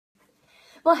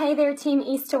Well, hey there, Team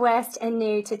East to West and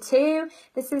New to Two.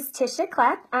 This is Tisha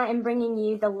Clapp. I am bringing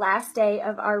you the last day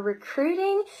of our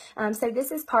recruiting. So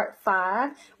this is part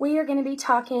 5. We are going to be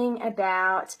talking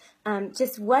about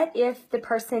just what if the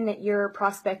person that you're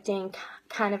prospecting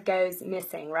kind of goes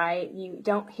missing, right? You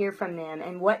don't hear from them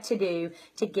and what to do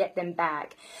to get them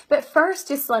back. But first,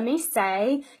 just let me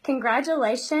say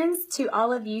congratulations to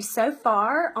all of you so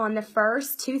far on the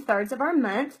first 2/3 of our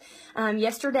month.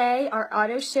 Yesterday, our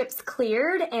auto ships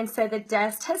cleared, and so the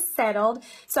dust has settled.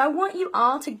 So I want you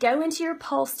all to go into your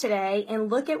pulse today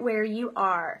and look at where you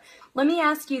are. Let me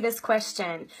ask you this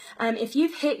question. If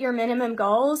you've hit your minimum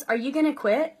goals, are you going to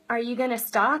quit? Are you going to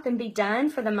stop and be done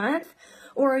for the month?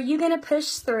 Or are you going to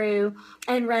push through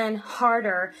and run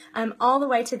harder all the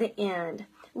way to the end?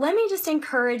 Let me just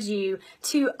encourage you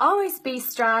to always be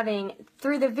striving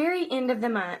through the very end of the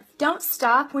month. Don't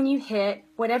stop when you hit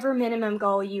whatever minimum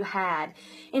goal you had.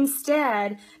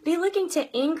 Instead, be looking to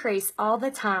increase all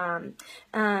the time.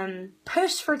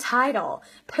 Push for title,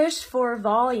 push for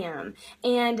volume,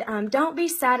 and don't be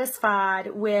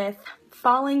satisfied with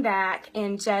falling back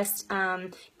and just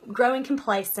growing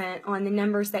complacent on the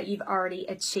numbers that you've already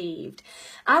achieved.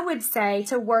 I would say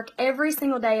to work every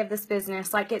single day of this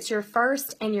business like it's your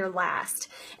first and your last.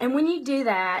 And when you do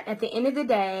that, at the end of the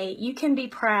day, you can be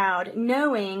proud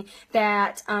knowing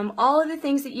that all of the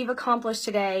things that you've accomplished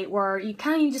today were, you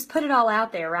just put it all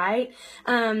out there, right?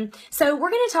 So we're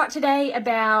going to talk today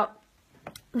about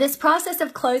this process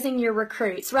of closing your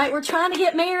recruits, right? We're trying to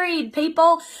get married,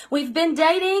 people. We've been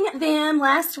dating them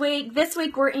last week. This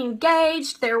week we're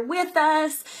engaged. They're with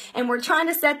us, and we're trying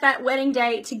to set that wedding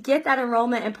date to get that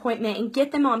enrollment appointment and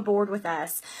get them on board with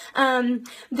us.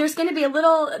 There's going to be a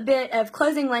little bit of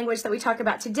closing language that we talk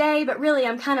about today, but really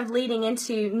I'm kind of leading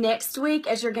into next week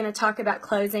as you're going to talk about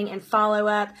closing and follow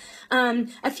up.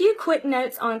 A few quick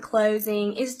notes on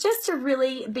closing is just to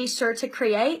really be sure to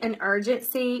create an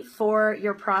urgency for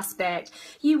your prospect.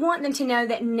 You want them to know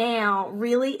that now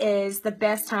really is the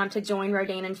best time to join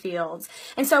Rodan & Fields.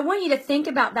 And so I want you to think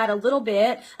about that a little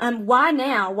bit. Why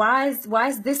now? Why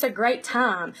is this a great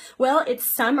time? Well, it's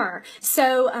summer.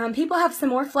 So people have some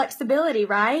more flexibility,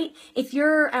 right? If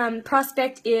your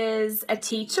prospect is a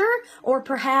teacher or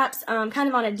perhaps kind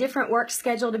of on a different work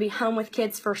schedule to be home with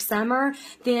kids for summer,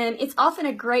 then it's often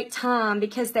a great time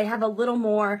because they have a little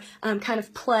more kind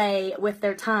of play with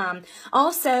their time.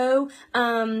 Also,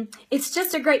 it's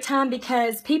just a great time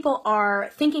because people are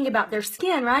thinking about their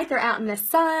skin, right? They're out in the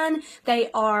sun.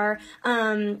 They are,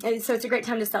 so it's a great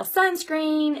time to sell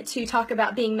sunscreen, to talk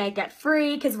about being makeup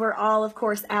free, because we're all, of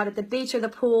course, out at the beach or the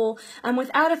pool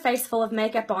without a face full of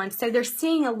makeup on. So they're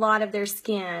seeing a lot of their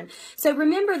skin. So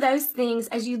remember those things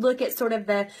as you look at sort of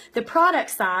the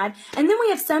product side. And then we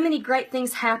have so many great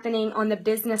things happening on the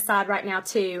business side right now,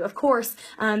 too. Of course,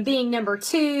 being number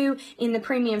 2 in the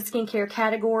premium skincare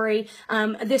category.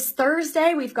 This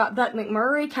Thursday, we've got Buck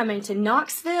McMurray coming to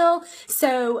Knoxville.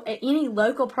 So any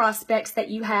local prospects that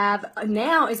you have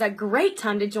now is a great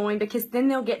time to join, because then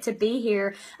they'll get to be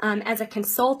here as a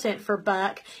consultant for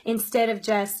Buck instead of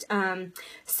just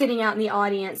sitting out in the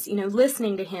audience,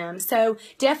 listening to him. So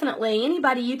definitely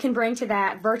anybody you can bring to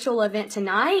that virtual event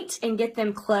tonight and get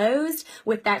them closed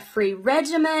with that free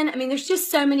regimen. I mean, there's just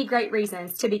so many great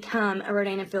reasons to become a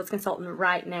Rodan & Fields consultant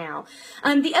right now.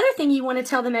 The other thing you want to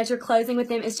tell them as you're closing with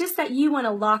them is just that you want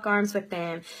to lock arms with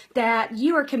them, that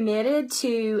you are committed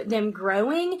to them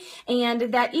growing, and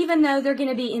that even though they're going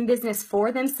to be in business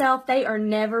for themselves, they are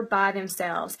never by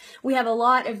themselves. We have a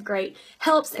lot of great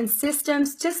helps and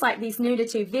systems, just like these new to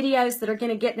two videos, that are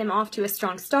going to get them off to a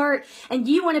strong start. And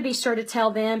you want to be sure to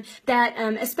tell them that,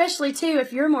 especially too,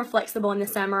 if you're more flexible in the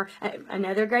summer,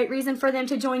 another great reason for them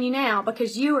to join you now,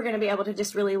 because you are going to be able to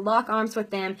just really lock arms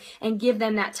with them and give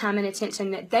them that time and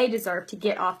attention that they deserve to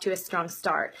get off to a strong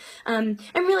start. And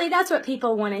really, that's what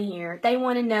people want to hear. They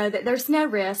want to know that there's no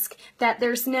risk, that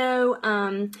there's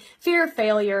no fear of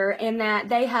failure, and that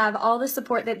they have all the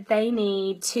support that they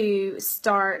need to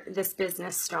start this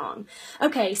business strong.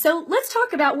 Okay, so let's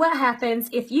talk about what happens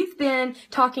if you've been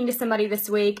talking to somebody this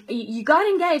week. You got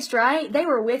engaged, right? They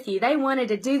were with you. They wanted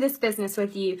to do this business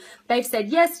with you. They've said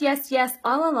yes, yes, yes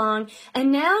all along,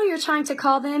 and now you're trying to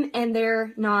call them and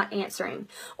they're not answering.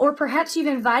 Or perhaps you've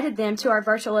invited them to our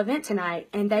virtual event tonight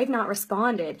and they've not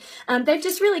responded. They've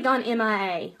just really gone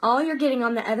MIA. All you're getting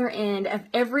on the other end of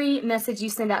every message you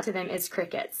send out to them is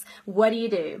crickets. What do you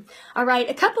do? All right,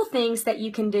 a couple things that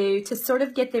you can do to sort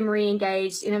of get them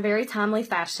re-engaged in a very timely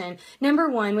fashion. Number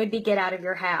 1 would be get out of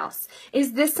your house.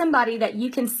 Is this somebody that you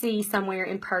can see somewhere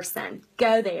in person?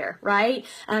 Go there, right?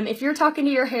 If you're talking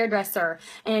to your hairdresser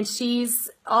and she's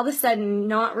all of a sudden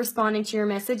not responding to your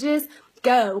messages,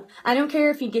 Go. I don't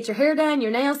care if you get your hair done,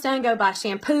 your nails done, go buy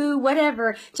shampoo,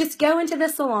 whatever. Just go into the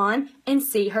salon and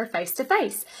see her face to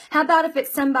face. How about if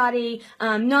it's somebody,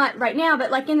 not right now,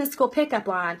 but like in the school pickup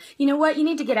line? You know what? You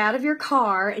need to get out of your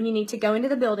car and you need to go into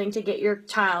the building to get your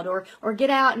child, or get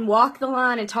out and walk the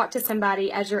line and talk to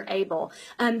somebody as you're able.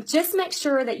 Just make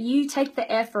sure that you take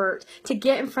the effort to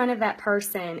get in front of that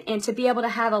person and to be able to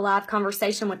have a live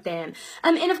conversation with them.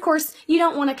 And of course, you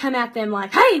don't want to come at them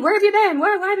like, hey, where have you been?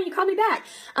 Why haven't you called me back?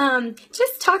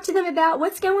 Just talk to them about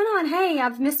what's going on. Hey,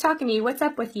 I've missed talking to you. What's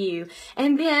up with you?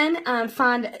 And then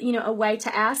find, a way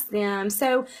to ask them.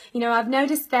 So, I've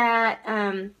noticed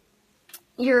that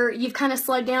you've kind of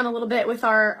slowed down a little bit with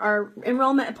our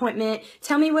enrollment appointment.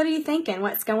 Tell me, what are you thinking?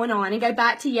 What's going on? And go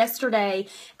back to yesterday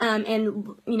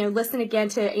and listen again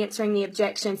to answering the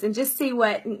objections and just see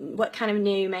what kind of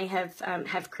new may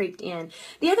have creeped in.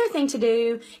 The other thing to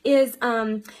do is,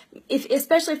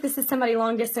 especially if this is somebody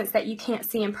long distance that you can't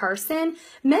see in person,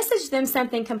 message them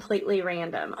something completely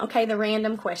random. Okay, the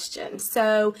random question.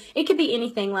 So it could be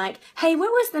anything like, hey,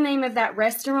 what was the name of that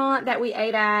restaurant that we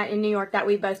ate at in New York that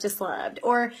we both just loved?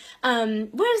 Or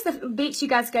what is the beach you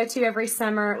guys go to every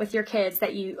summer with your kids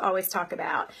that you always talk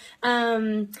about?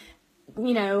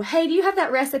 Hey, do you have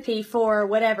that recipe for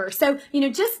whatever? So,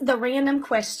 just the random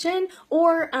question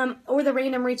or the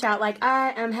random reach out. Like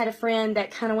I had a friend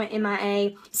that kind of went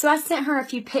MIA. So I sent her a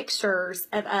few pictures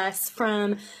of us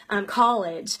from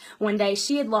college. One day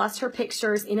she had lost her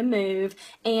pictures in a move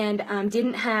and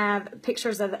didn't have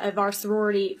pictures of our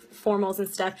sorority formals and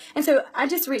stuff. And so I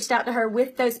just reached out to her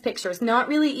with those pictures, not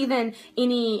really even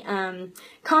any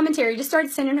commentary, just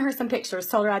started sending her some pictures,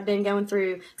 told her I'd been going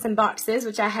through some boxes,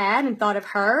 which I had, and thought of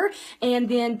her, and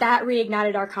then that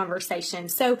reignited our conversation.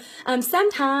 So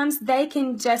sometimes they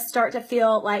can just start to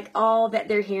feel like all that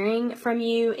they're hearing from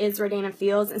you is Rodanna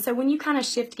Fields, and so when you kind of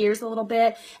shift gears a little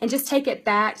bit and just take it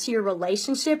back to your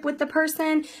relationship with the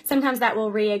person, sometimes that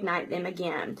will reignite them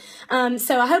again.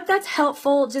 So I hope that's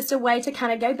helpful, just a way to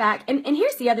kind of go back. And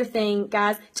here's the other thing,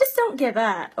 guys, just don't give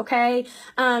up, okay?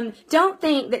 Don't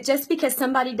think that just because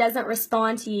somebody doesn't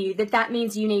respond to you that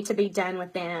means you need to be done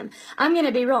with them. I'm going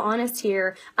to be real honest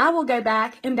here. I will go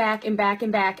back and back and back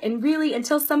and back, and really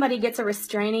until somebody gets a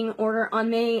restraining order on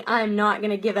me, I'm not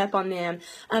going to give up on them,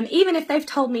 even if they've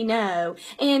told me no.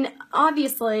 And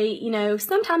obviously,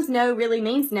 sometimes no really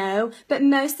means no, but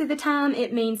most of the time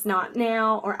it means not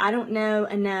now, or I don't know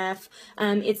enough.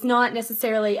 It's not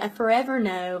necessarily a forever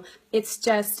no. It's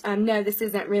just, no, this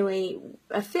isn't really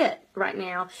a fit right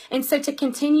now. And so to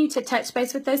continue to touch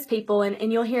base with those people,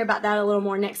 and you'll hear about that a little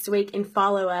more next week in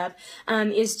follow-up,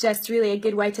 is just really a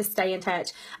good way to stay in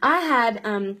touch. I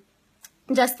had...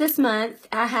 Just this month,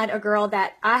 I had a girl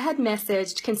that I had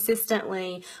messaged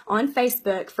consistently on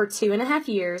Facebook for 2.5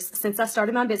 years since I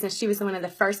started my business. She was one of the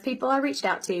first people I reached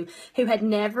out to who had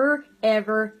never,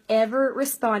 ever, ever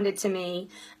responded to me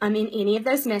in any of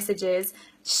those messages.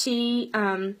 She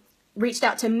reached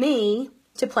out to me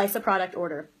to place a product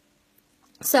order.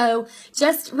 So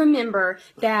just remember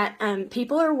that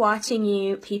people are watching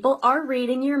you, people are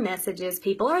reading your messages,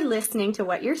 people are listening to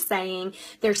what you're saying,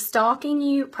 they're stalking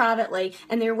you privately,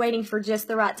 and they're waiting for just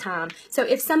the right time. So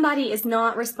if somebody is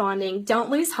not responding,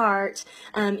 don't lose heart.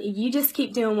 You just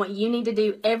keep doing what you need to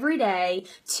do every day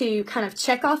to kind of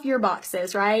check off your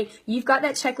boxes, right? You've got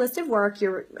that checklist of work,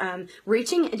 you're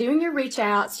doing your reach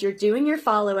outs, you're doing your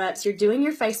follow-ups, you're doing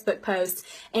your Facebook posts,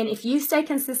 and if you stay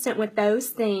consistent with those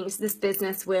things, this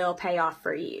business will pay off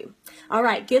for you. All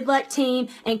right, good luck, team,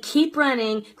 and keep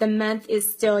running. The month is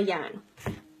still young.